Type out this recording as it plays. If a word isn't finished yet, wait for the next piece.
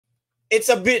it's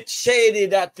a bit shady,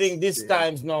 that thing this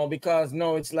times now, because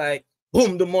now it's like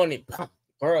boom, the money,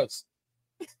 girls.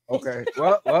 Okay.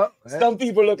 Well, some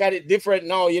people look at it different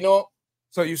now, you know.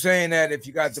 So you're saying that if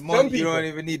you got the money, you don't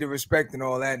even need the respect and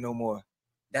all that no more.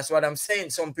 That's what I'm saying.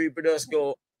 Some people just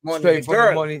go money straight from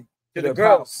the money to the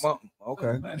girls.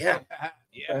 Okay. Yeah.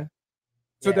 Yeah. Okay.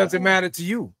 So it doesn't matter to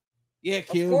you. Yeah,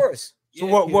 Q. Of course. So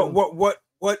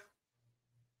Yeah,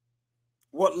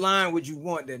 what line would you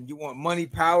want then? You want money,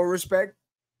 power, respect?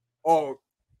 Or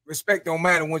respect don't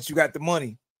matter once you got the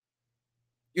money?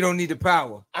 You don't need the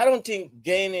power. I don't think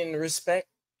gaining respect,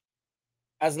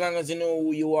 as long as you know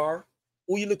who you are,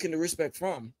 who you looking to respect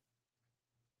from.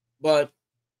 But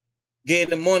gain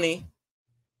the money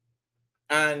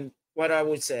and what I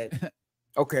would say.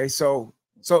 Okay, so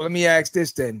let me ask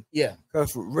this then. Yeah.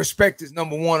 Because respect is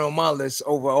number one on my list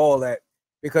over all that,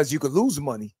 because you could lose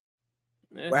money.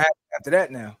 Yeah. What happens after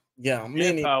that now? Yeah,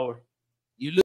 meaning power.